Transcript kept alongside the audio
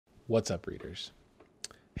What's up, readers?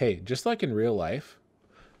 Hey, just like in real life,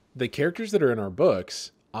 the characters that are in our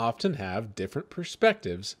books often have different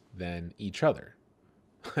perspectives than each other.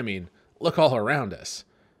 I mean, look all around us.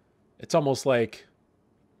 It's almost like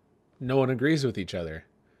no one agrees with each other.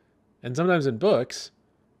 And sometimes in books,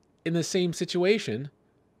 in the same situation,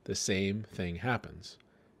 the same thing happens.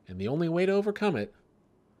 And the only way to overcome it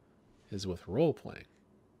is with role playing.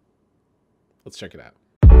 Let's check it out.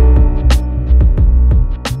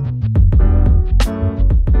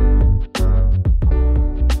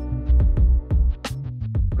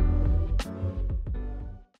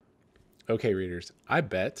 Okay, readers, I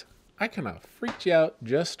bet I kind of freaked you out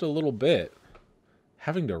just a little bit.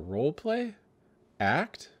 Having to role play,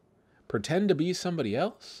 act, pretend to be somebody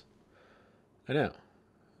else. I know.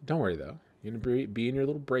 Don't worry though. You're going to be in your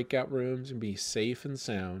little breakout rooms and be safe and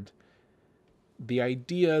sound. The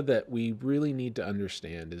idea that we really need to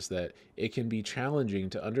understand is that it can be challenging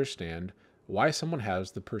to understand why someone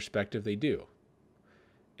has the perspective they do.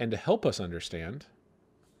 And to help us understand,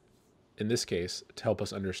 in this case, to help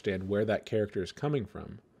us understand where that character is coming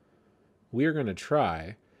from, we are going to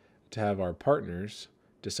try to have our partners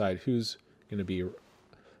decide who's going to be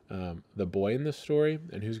the boy in this story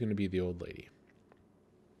and who's going to be the old lady.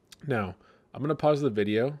 Now, I'm going to pause the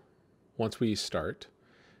video once we start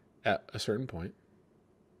at a certain point.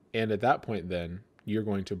 And at that point, then, you're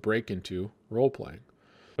going to break into role-playing.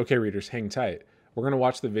 Okay, readers, hang tight. We're going to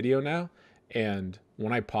watch the video now, and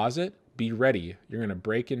when I pause it, be ready. You're going to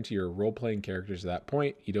break into your role-playing characters at that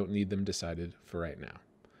point. You don't need them decided for right now.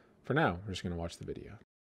 For now, we're just going to watch the video.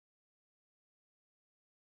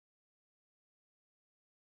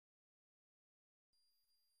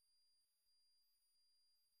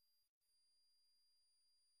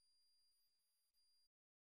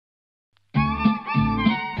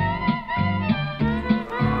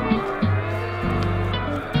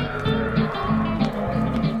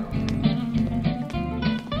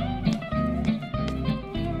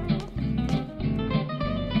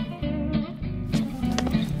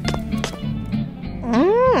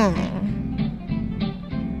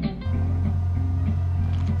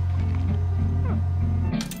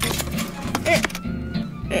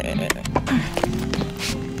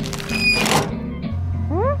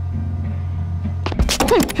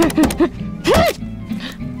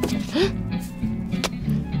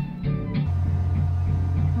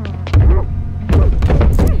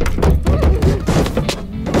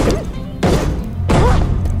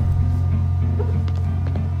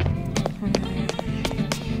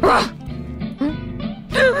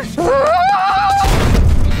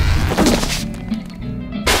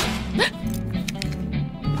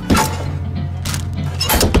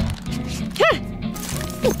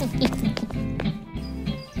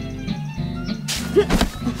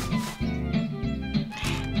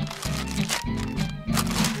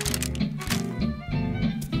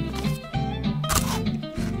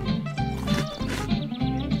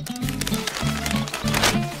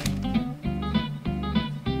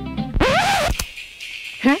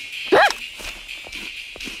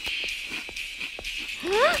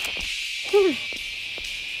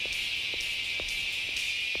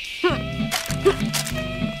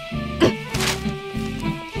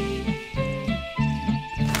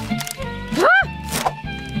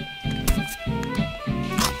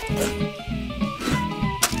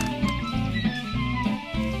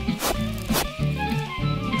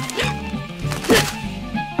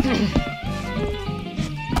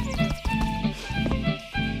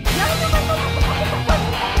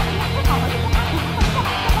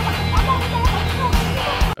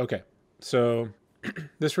 Okay, so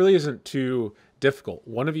this really isn't too difficult.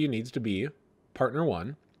 One of you needs to be partner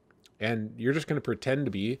one, and you're just going to pretend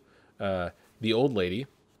to be the old lady.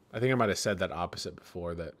 I think I might have said that opposite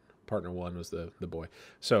before, that partner one was the boy.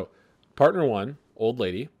 So partner one, old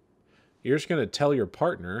lady, you're just going to tell your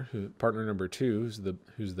partner, partner number two,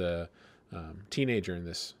 who's the teenager in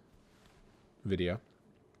this video,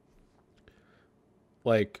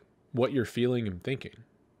 like what you're feeling and thinking.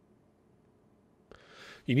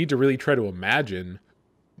 You need to really try to imagine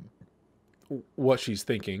what she's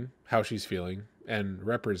thinking, how she's feeling, and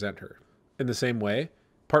represent her. In the same way,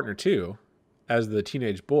 partner two, as the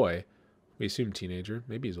teenage boy, we assume teenager,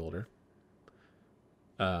 maybe he's older,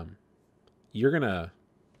 you're going to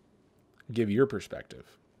give your perspective.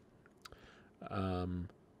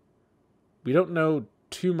 We don't know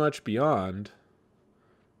too much beyond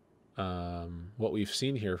what we've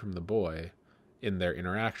seen here from the boy in their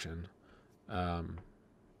interaction.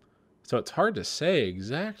 So it's hard to say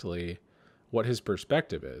exactly what his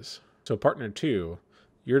perspective is. So partner two,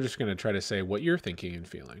 you're just going to try to say what you're thinking and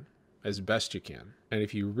feeling. as best you can. And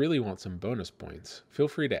if you really want some bonus points, feel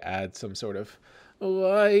free to add some sort of,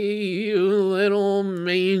 "Why, you little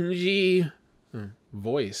mangy,"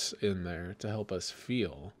 voice in there to help us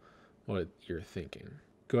feel what you're thinking.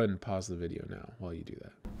 Go ahead and pause the video now while you do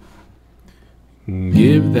that.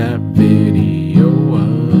 Give that video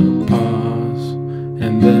a pause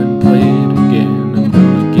and then play it again. I'm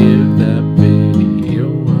gonna give that video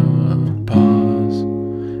a pause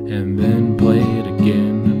and then play it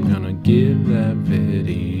again. I'm gonna give that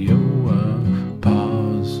video a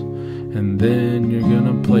pause and then you're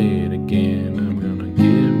gonna play it again. I'm gonna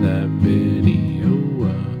give that video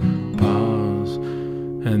a pause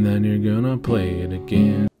and then you're gonna play it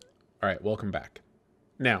again. All right, welcome back.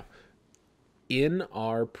 Now, in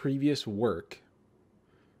our previous work,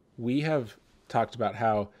 we have talked about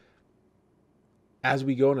how as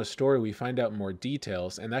we go in a story, we find out more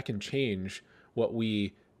details, and that can change what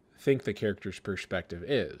we think the character's perspective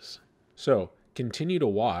is. So continue to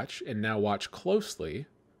watch, and now watch closely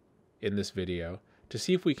in this video to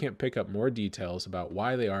see if we can't pick up more details about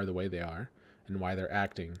why they are the way they are and why they're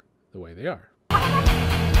acting the way they are.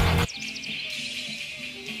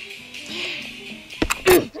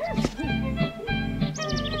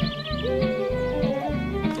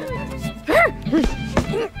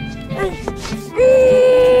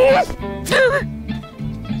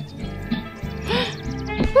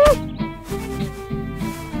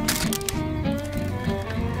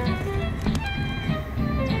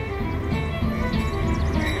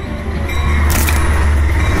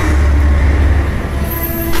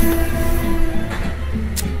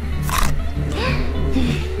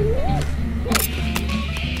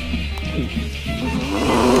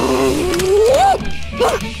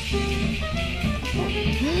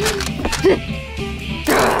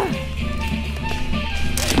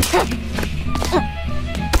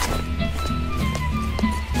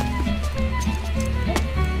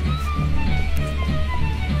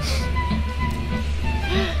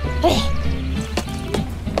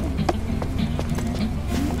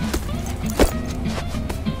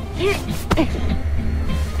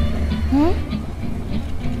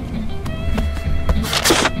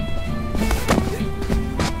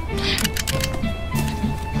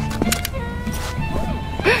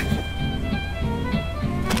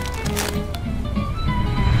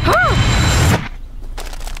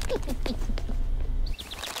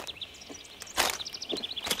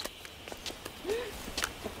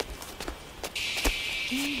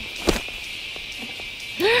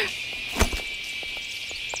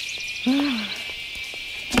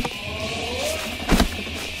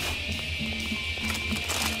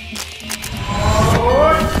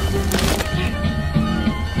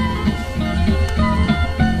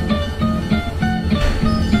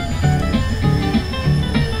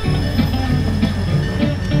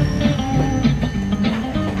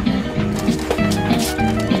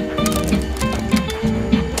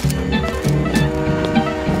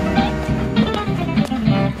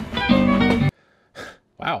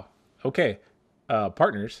 Wow. Okay,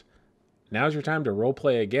 partners, now's your time to role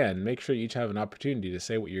play again. Make sure you each have an opportunity to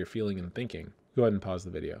say what you're feeling and thinking. Go ahead and pause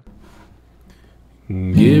the video.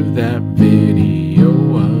 Give that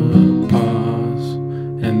video a pause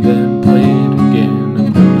and then play it again.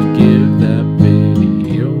 I'm gonna give that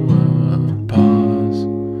video a pause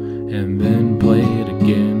and then play it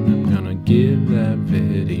again. I'm gonna give that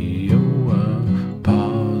video a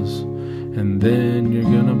pause and then you're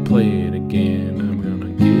gonna play it again. I'm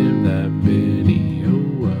gonna give that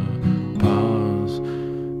video a pause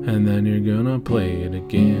and then you're gonna play it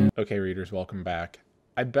again. Okay, readers, welcome back.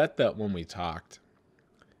 I bet that when we talked,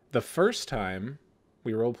 the first time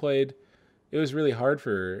we roleplayed, it was really hard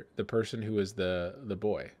for the person who was the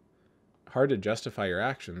boy. Hard to justify your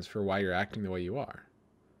actions for why you're acting the way you are.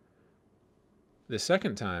 The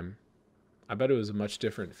second time, I bet it was a much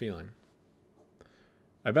different feeling.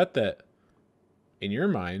 I bet that in your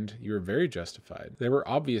mind, you were very justified. There were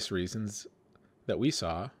obvious reasons that we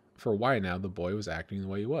saw for why now the boy was acting the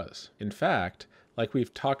way he was. In fact, like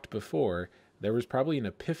we've talked before, there was probably an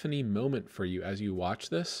epiphany moment for you as you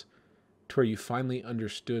watched this to where you finally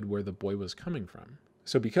understood where the boy was coming from.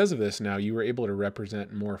 So because of this, now you were able to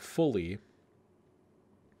represent more fully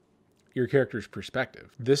your character's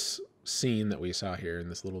perspective. This scene that we saw here in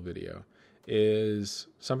this little video is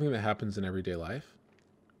something that happens in everyday life,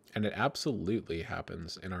 and it absolutely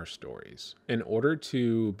happens in our stories. In order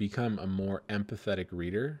to become a more empathetic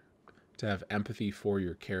reader, to have empathy for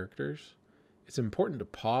your characters, it's important to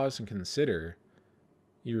pause and consider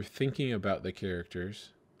you're thinking about the characters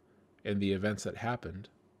and the events that happened,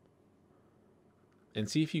 and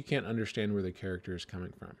see if you can't understand where the character is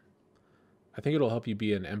coming from. I think it'll help you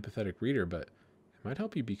be an empathetic reader, but it might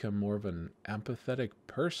help you become more of an empathetic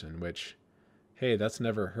person, which, hey, that's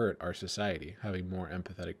never hurt our society, having more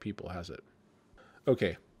empathetic people, has it?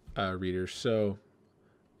 Okay, readers, so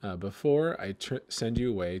before I send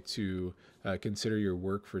you away to consider your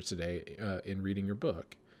work for today in reading your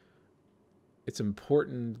book, it's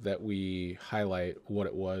important that we highlight what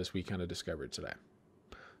it was we kind of discovered today.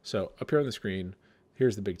 So up here on the screen,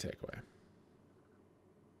 here's the big takeaway.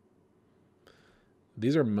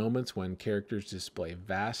 These are moments when characters display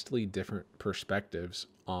vastly different perspectives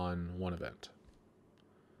on one event.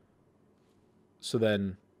 So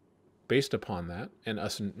then, based upon that, and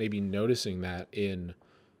us maybe noticing that in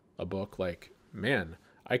a book, like, man,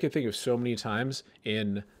 I could think of so many times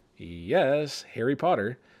in, yes, Harry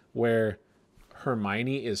Potter, where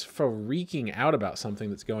Hermione is freaking out about something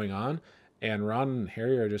that's going on, and Ron and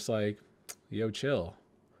Harry are just like, yo, chill.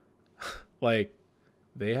 Like,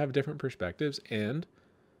 they have different perspectives, and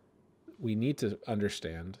we need to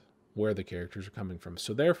understand where the characters are coming from.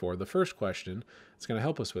 So therefore, the first question that's going to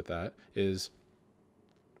help us with that is,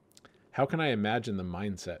 how can I imagine the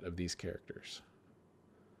mindset of these characters?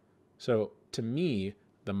 So to me,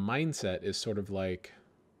 the mindset is sort of like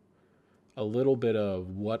a little bit of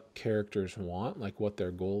what characters want, like what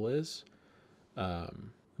their goal is.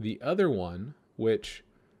 The other one, which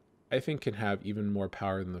I think can have even more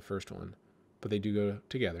power than the first one, but they do go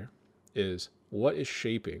together, is what is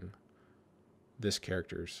shaping this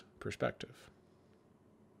character's perspective.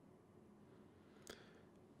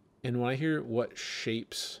 And when I hear what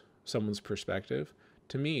shapes someone's perspective,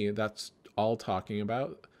 to me, that's all talking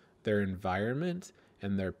about their environment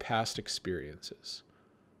and their past experiences.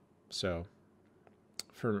 So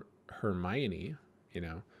for Hermione,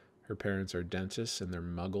 her parents are dentists and they're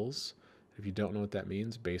muggles. If you don't know what that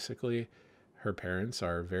means, basically, her parents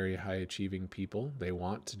are very high achieving people. They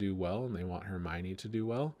want to do well, and they want Hermione to do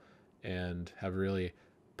well, and have really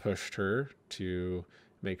pushed her to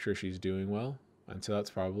make sure she's doing well. And so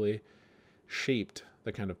that's probably shaped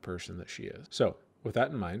the kind of person that she is. So with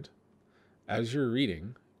that in mind, as you're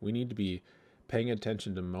reading, we need to be paying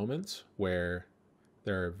attention to moments where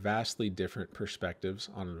there are vastly different perspectives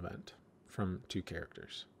on an event from two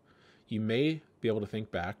characters. You may be able to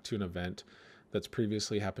think back to an event that's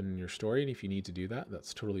previously happened in your story, and if you need to do that,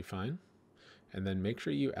 that's totally fine. And then make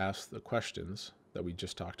sure you ask the questions that we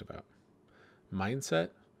just talked about. Mindset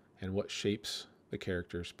and what shapes the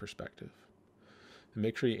character's perspective. And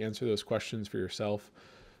make sure you answer those questions for yourself,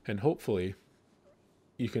 and hopefully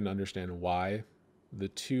you can understand why the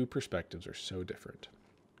two perspectives are so different.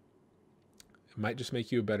 It might just make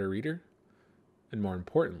you a better reader, and more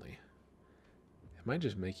importantly, it might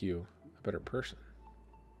just make you a better person.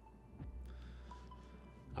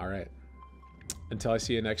 All right. Until I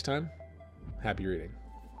see you next time, happy reading.